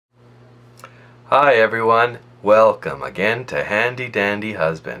Hi everyone, welcome again to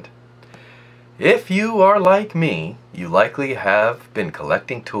Handy.Dandy.Husband. If you are like me, you likely have been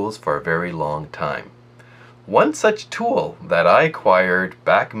collecting tools for a very long time. One such tool that I acquired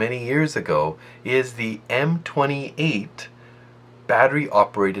back many years ago is the M28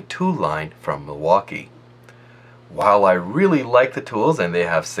 battery-operated tool line from Milwaukee. While I really like the tools and they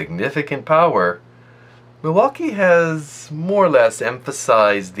have significant power, Milwaukee has more or less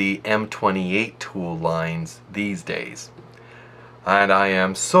emphasized the M28 tool lines these days. And I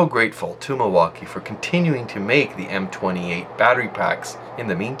am so grateful to Milwaukee for continuing to make the M28 battery packs in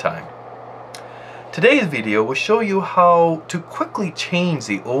the meantime. Today's video will show you how to quickly change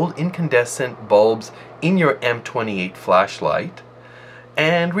the old incandescent bulbs in your M28 flashlight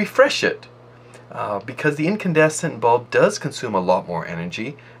and refresh it. Because the incandescent bulb does consume a lot more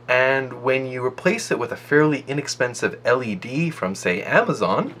energy, and when you replace it with a fairly inexpensive LED from, say,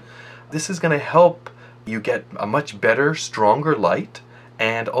 Amazon, this is going to help you get a much better, stronger light,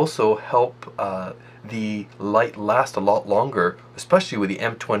 and also help the light last a lot longer, especially with the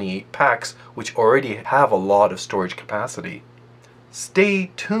M28 packs, which already have a lot of storage capacity.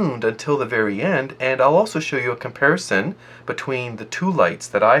 Stay tuned until the very end, and I'll also show you a comparison between the two lights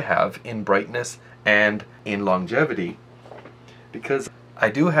that I have in brightness and in longevity, because I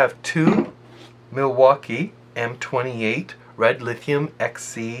do have two Milwaukee M28 red lithium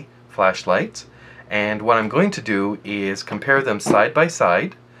XC flashlights, and what I'm going to do is compare them side by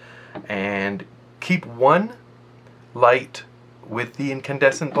side and keep one light with the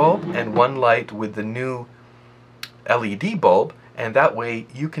incandescent bulb and one light with the new LED bulb, and that way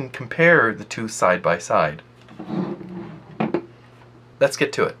you can compare the two side by side. Let's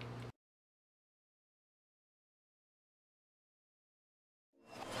get to it.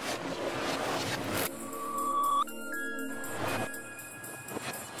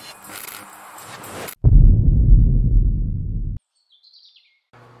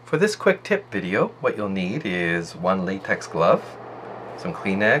 For this quick tip video, what you'll need is one latex glove, some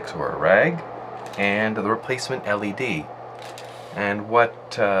Kleenex or a rag, and the replacement LED. And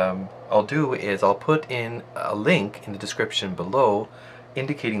what I'll do is I'll put in a link in the description below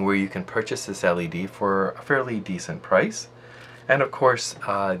indicating where you can purchase this LED for a fairly decent price. And of course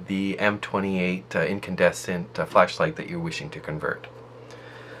the M28 incandescent flashlight that you're wishing to convert.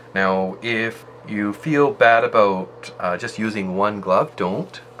 Now if you feel bad about just using one glove,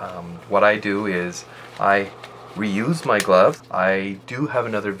 don't. What I do is I reuse my gloves. I do have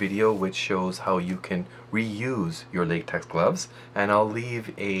another video which shows how you can reuse your latex gloves, and I'll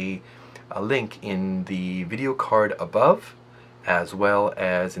leave a link in the video card above as well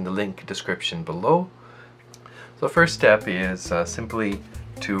as in the link description below. So the first step is simply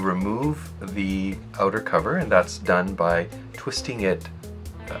to remove the outer cover, and that's done by twisting it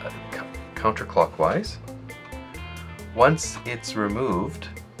counterclockwise. Once it's removed,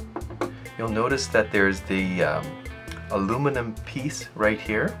 you'll notice that there's the aluminum piece right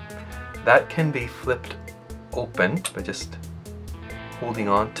here. That can be flipped open by just holding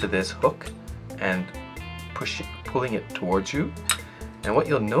on to this hook and pulling it towards you. And what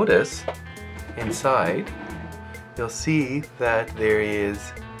you'll notice inside, you'll see that there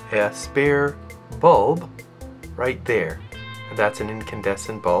is a spare bulb right there. And that's an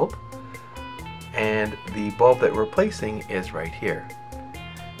incandescent bulb. And the bulb that we're replacing is right here.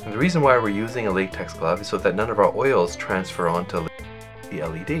 And the reason why we're using a latex glove is so that none of our oils transfer onto the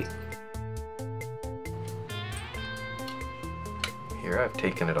LED. Here I've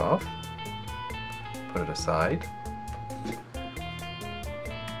taken it off, put it aside.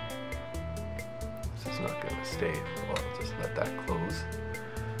 This is not going to stay, well, I'll just let that close.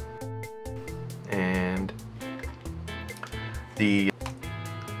 And the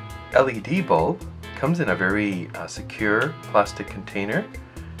LED bulb comes in a very secure plastic container,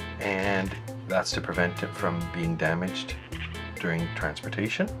 and that's to prevent it from being damaged during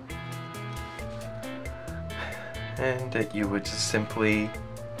transportation. And you would just simply,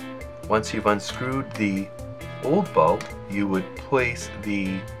 once you've unscrewed the old bulb, you would place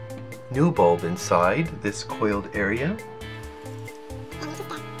the new bulb inside this coiled area.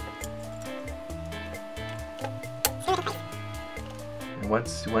 And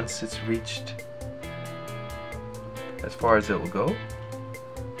once it's reached as far as it will go,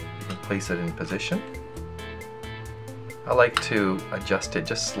 you can place it in position. I like to adjust it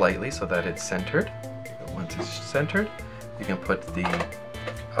just slightly so that it's centered. Once it's centered, you can put the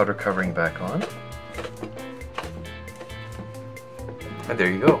outer covering back on. And there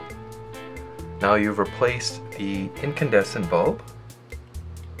you go. Now you've replaced the incandescent bulb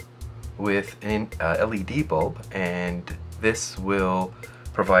with an LED bulb, and this will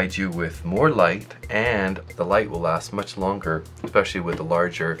provides you with more light, and the light will last much longer, especially with the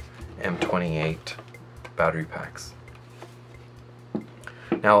larger M28 battery packs.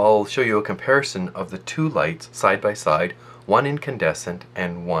 Now I'll show you a comparison of the two lights side by side, one incandescent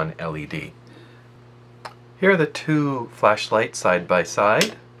and one LED. Here are the two flashlights side by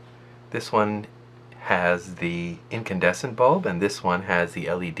side. This one has the incandescent bulb and this one has the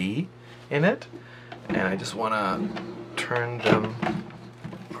LED in it. And I just want to turn them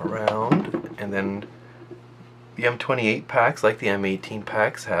around, and then the M28 packs, like the M18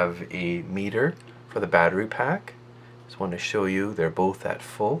 packs, have a meter for the battery pack. Just want to show you they're both at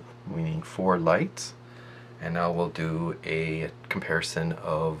full, meaning 4 lights. And now we'll do a comparison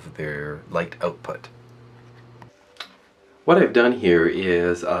of their light output. What I've done here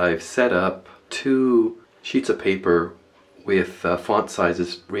is I've set up 2 sheets of paper with font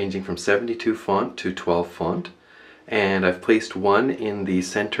sizes ranging from 72 font to 12 font, and I've placed one in the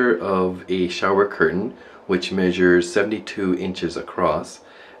center of a shower curtain which measures 72 inches across,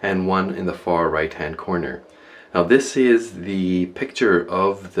 and one in the far right hand corner. Now this is the picture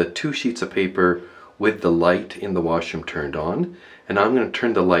of the 2 sheets of paper with the light in the washroom turned on, and I'm going to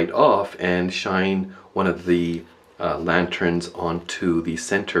turn the light off and shine one of the lanterns onto the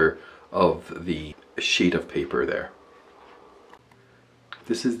center of the sheet of paper there.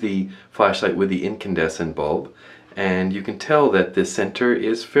 This is the flashlight with the incandescent bulb, and you can tell that the center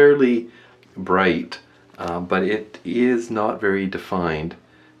is fairly bright, but it is not very defined.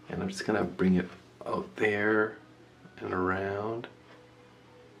 And I'm just going to bring it out there and around.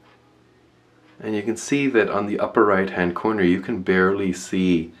 And you can see that on the upper right hand corner you can barely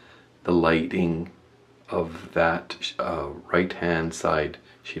see the lighting of that right hand side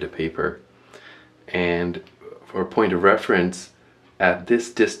sheet of paper. And for a point of reference, at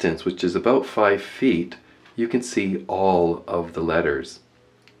this distance, which is about 5 feet, you can see all of the letters.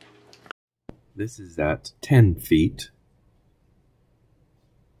 This is at 10 feet.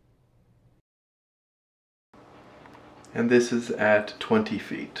 And this is at 20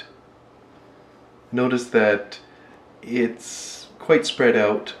 feet. Notice that it's quite spread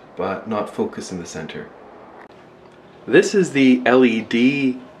out, but not focused in the center. This is the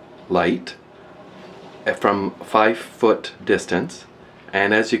LED light from 5 foot distance,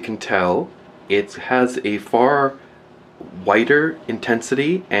 and as you can tell, it has a far wider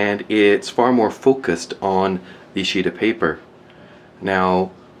intensity and it's far more focused on the sheet of paper.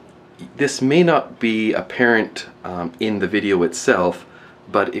 Now, this may not be apparent in the video itself,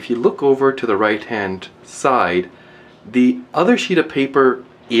 but if you look over to the right hand side, the other sheet of paper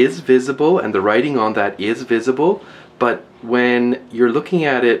is visible and the writing on that is visible, but when you're looking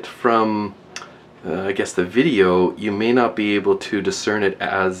at it from I guess the video, you may not be able to discern it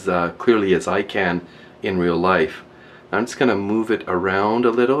as clearly as I can in real life. I'm just going to move it around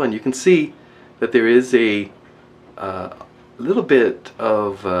a little, and you can see that there is a little bit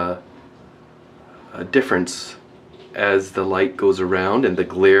of a difference as the light goes around and the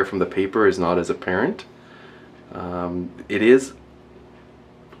glare from the paper is not as apparent. It is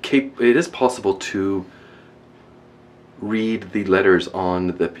possible to read the letters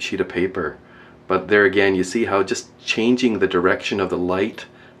on the sheet of paper. But there again, you see how just changing the direction of the light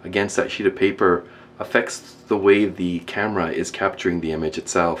against that sheet of paper affects the way the camera is capturing the image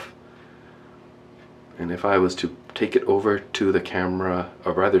itself. And if I was to take it over to the camera,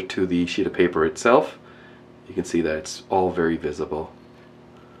 or rather to the sheet of paper itself, you can see that it's all very visible.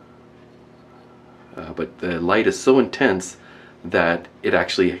 But the light is so intense that it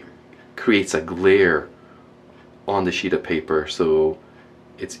actually creates a glare on the sheet of paper, so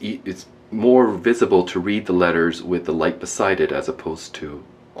it's more visible to read the letters with the light beside it as opposed to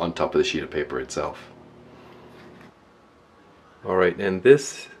on top of the sheet of paper itself. Alright, and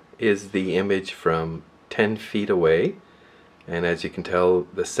this is the image from 10 feet away, and as you can tell,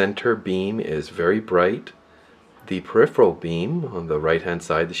 the center beam is very bright. The peripheral beam on the right hand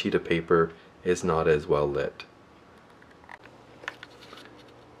side, the sheet of paper, is not as well lit.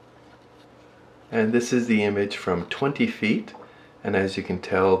 And this is the image from 20 feet, and as you can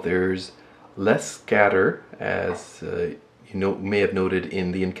tell, there's less scatter, as you may have noted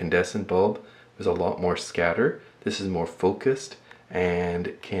in the incandescent bulb. There's a lot more scatter. This is more focused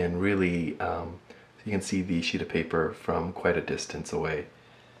and can really, you can see the sheet of paper from quite a distance away.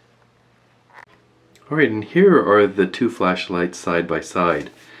 Alright, and here are the 2 flashlights side by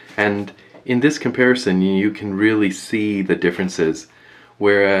side, and in this comparison you can really see the differences.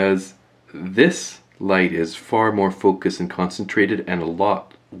 Whereas this light is far more focused and concentrated and a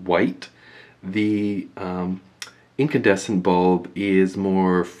lot white, the incandescent bulb is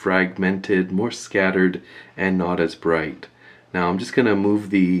more fragmented, more scattered, and not as bright. Now I'm just going to move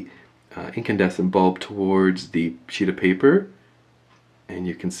the incandescent bulb towards the sheet of paper, and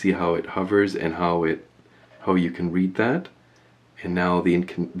you can see how it hovers and how you can read that. And now the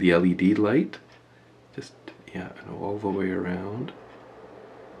LED light, just all the way around.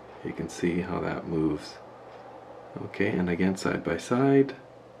 You can see how that moves. Okay, and again side by side.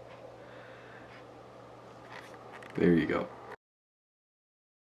 There you go.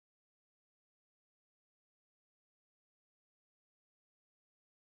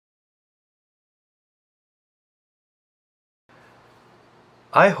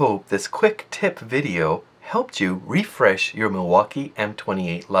 I hope this quick tip video helped you refresh your Milwaukee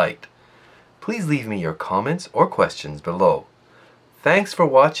M28 light. Please leave me your comments or questions below. Thanks for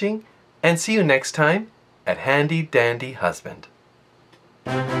watching, and see you next time at Handy Dandy Husband.